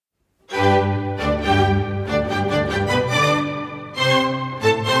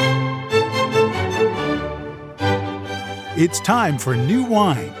It's time for New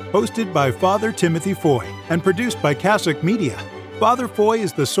Wine, hosted by Father Timothy Foy and produced by Cassock Media. Father Foy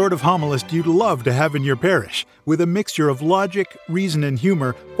is the sort of homilist you'd love to have in your parish. With a mixture of logic, reason, and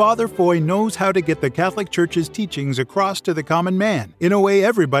humor, Father Foy knows how to get the Catholic Church's teachings across to the common man in a way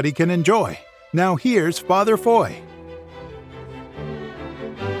everybody can enjoy. Now here's Father Foy.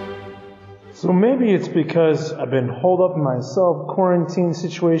 So maybe it's because I've been holed up in my self-quarantine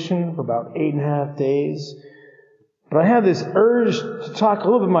situation for about 8.5 days, but I have this urge to talk a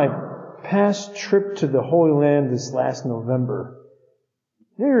little bit about my past trip to the Holy Land this last November.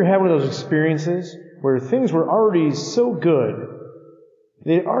 You ever had one of those experiences where things were already so good,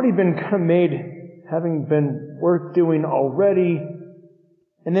 they'd already been kind of made, having been worth doing already,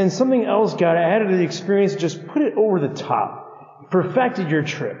 and then something else got added to the experience and just put it over the top, perfected your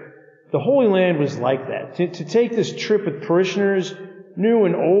trip. The Holy Land was like that. To take this trip with parishioners, new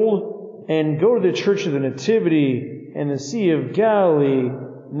and old, and go to the Church of the Nativity and the Sea of Galilee,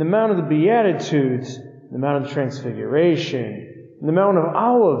 and the Mount of the Beatitudes, the Mount of the Transfiguration, and the Mount of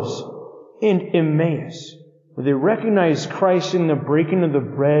Olives, and Emmaus, where they recognized Christ in the breaking of the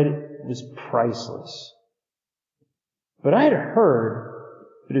bread, was priceless. But I had heard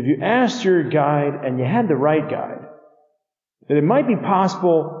that if you asked your guide, and you had the right guide, that it might be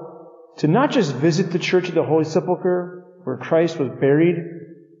possible to not just visit the Church of the Holy Sepulchre, where Christ was buried,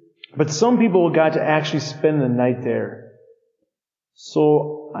 but some people got to actually spend the night there.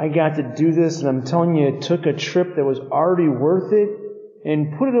 So I got to do this, and I'm telling you, it took a trip that was already worth it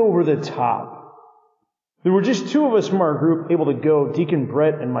and put it over the top. There were just 2 of us from our group able to go, Deacon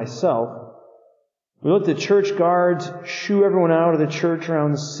Brett and myself. We let the church guards shoo everyone out of the church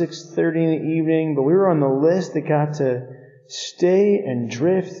around 6:30 in the evening, but we were on the list that got to stay and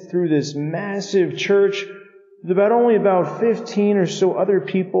drift through this massive church with only about 15 or so other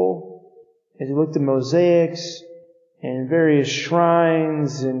people as we looked at mosaics and various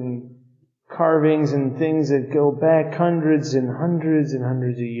shrines and carvings and things that go back hundreds and hundreds and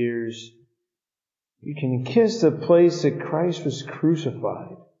hundreds of years. You can kiss the place that Christ was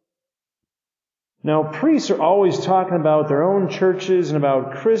crucified. Now, priests are always talking about their own churches and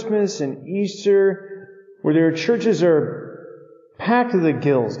about Christmas and Easter, where their churches are packed to the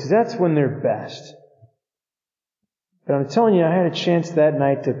gills, because that's when they're best. But I'm telling you, I had a chance that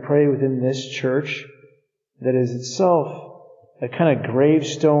night to pray within this church that is itself a kind of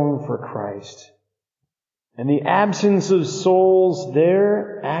gravestone for Christ. And the absence of souls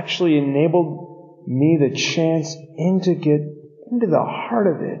there actually enabled me the chance to get into the heart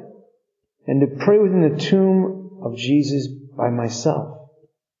of it and to pray within the tomb of Jesus by myself.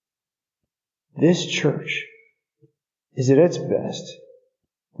 This church is at its best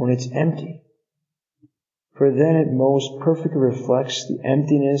when it's empty, for then it most perfectly reflects the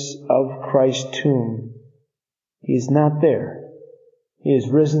emptiness of Christ's tomb. He is not there. He is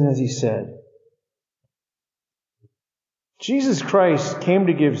risen as He said. Jesus Christ came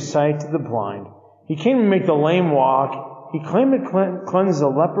to give sight to the blind. He came to make the lame walk. He came to cleanse the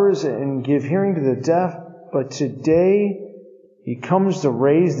lepers and give hearing to the deaf. But today, He comes to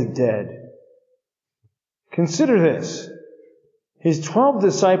raise the dead. Consider this. His 12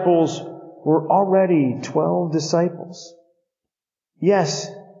 disciples were already 12 disciples. Yes,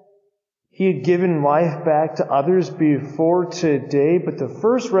 He had given life back to others before today, but the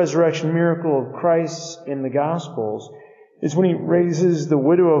first resurrection miracle of Christ in the Gospels is when He raises the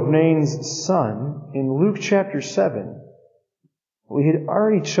widow of Nain's son in Luke chapter 7. Well, He had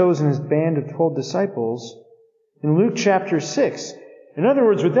already chosen His band of 12 disciples in Luke chapter 6. In other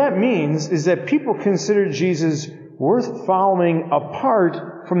words, what that means is that people considered Jesus worth following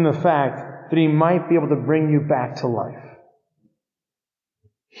apart from the fact that He might be able to bring you back to life.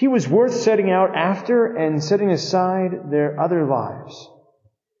 He was worth setting out after and setting aside their other lives.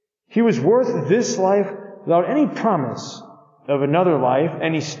 He was worth this life without any promise of another life,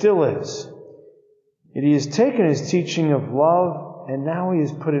 and He still is. Yet He has taken His teaching of love, and now He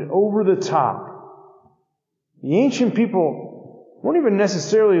has put it over the top. The ancient people weren't even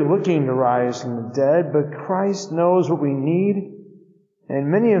necessarily looking to rise from the dead, but Christ knows what we need, and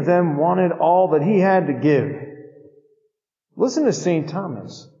many of them wanted all that He had to give. Listen to St.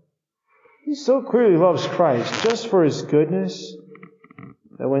 Thomas. He so clearly loves Christ just for His goodness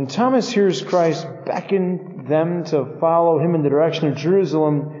that when Thomas hears Christ beckon them to follow Him in the direction of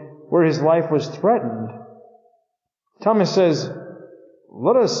Jerusalem where his life was threatened, Thomas says,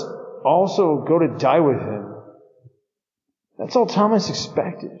 "Let us also go to die with Him." That's all Thomas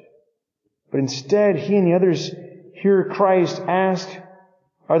expected. But instead, he and the others hear Christ ask,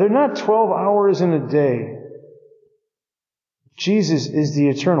 "Are there not 12 hours in a day?" Jesus is the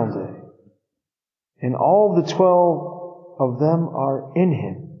eternal day. And all the 12 of them are in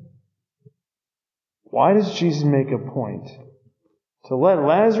him. Why does Jesus make a point to let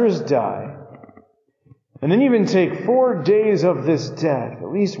Lazarus die and then even take 4 days of this death,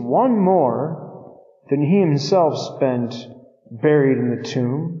 at least one more than he himself spent buried in the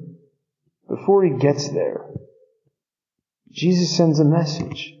tomb, before he gets there? Jesus sends a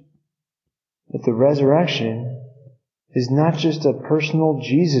message that the resurrection is not just a personal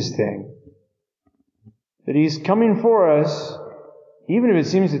Jesus thing, that he's coming for us, even if it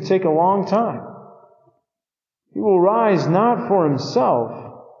seems to take a long time. He will rise not for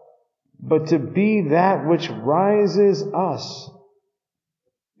himself, but to be that which rises us.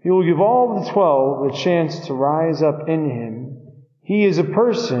 He will give all the 12 a chance to rise up in him. He is a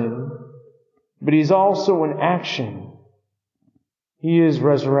person, but he's also an action. He is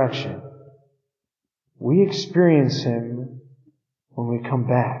resurrection. We experience him when we come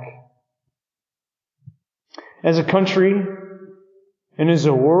back. As a country and as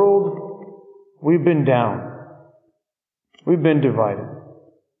a world, we've been down. We've been divided.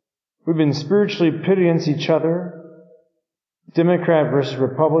 We've been spiritually pitted against each other. Democrat versus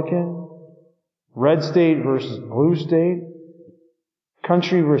Republican. Red state versus blue state.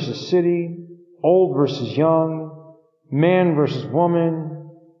 Country versus city. Old versus young. Man versus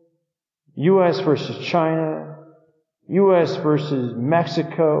woman. U.S. versus China. U.S. versus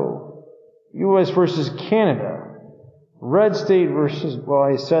Mexico. U.S. versus Canada. Red state versus, well,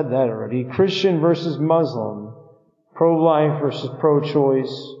 I said that already. Christian versus Muslim. Pro-life versus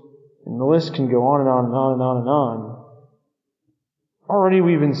pro-choice. And the list can go on and on and on and on and on. Already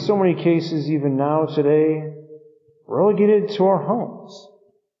we've in so many cases, even now today, relegated to our homes.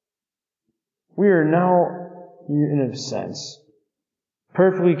 We are now, in a sense,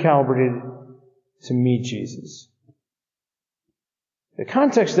 perfectly calibrated to meet Jesus. The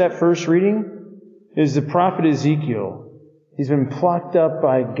context of that first reading is the prophet Ezekiel. He's been plucked up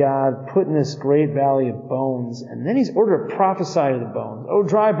by God, put in this great valley of bones, and then he's ordered to prophesy to the bones. O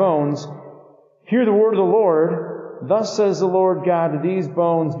dry bones, hear the word of the Lord. Thus says the Lord God to these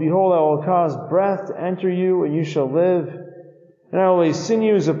bones, behold, I will cause breath to enter you, and you shall live. And I will lay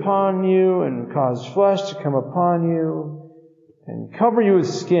sinews upon you, and cause flesh to come upon you, and cover you with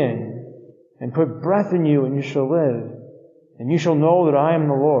skin, and put breath in you, and you shall live. And you shall know that I am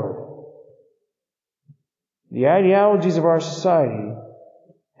the Lord. The ideologies of our society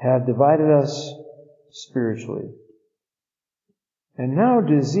have divided us spiritually. And now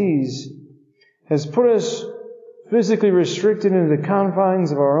disease has put us physically restricted into the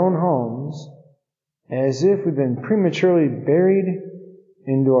confines of our own homes, as if we've been prematurely buried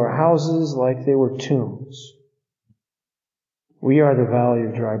into our houses like they were tombs. We are the valley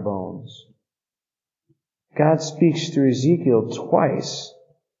of dry bones. God speaks through Ezekiel twice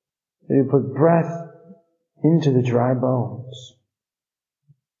that he put breath into the dry bones.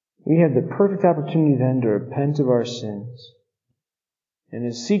 We have the perfect opportunity then to repent of our sins and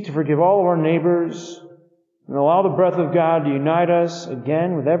to seek to forgive all of our neighbors and allow the breath of God to unite us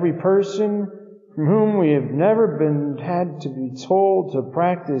again with every person from whom we have never had to be told to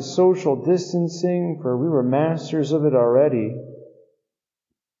practice social distancing, for we were masters of it already.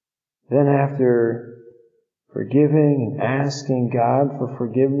 Then after forgiving and asking God for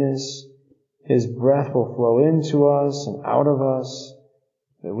forgiveness, his breath will flow into us and out of us,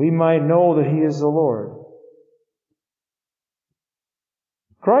 that we might know that he is the Lord.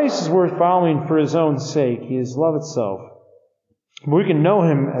 Christ is worth following for his own sake. He is love itself. But we can know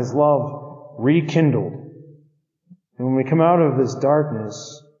him as love rekindled. And when we come out of this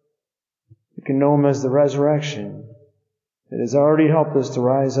darkness, we can know him as the resurrection that has already helped us to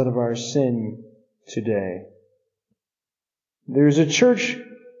rise out of our sin today. There's a church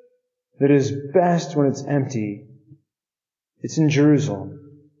that is best when it's empty. It's in Jerusalem.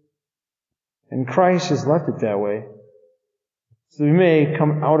 And Christ has left it that way. So we may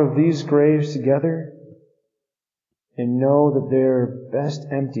come out of these graves together and know that they're best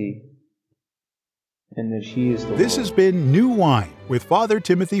empty and that he is the Lord. This has been New Wine with Father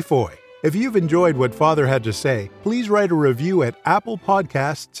Timothy Foy. If you've enjoyed what Father had to say, please write a review at Apple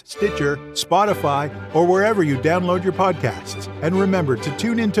Podcasts, Stitcher, Spotify, or wherever you download your podcasts. And remember to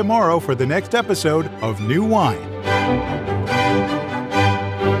tune in tomorrow for the next episode of New Wine.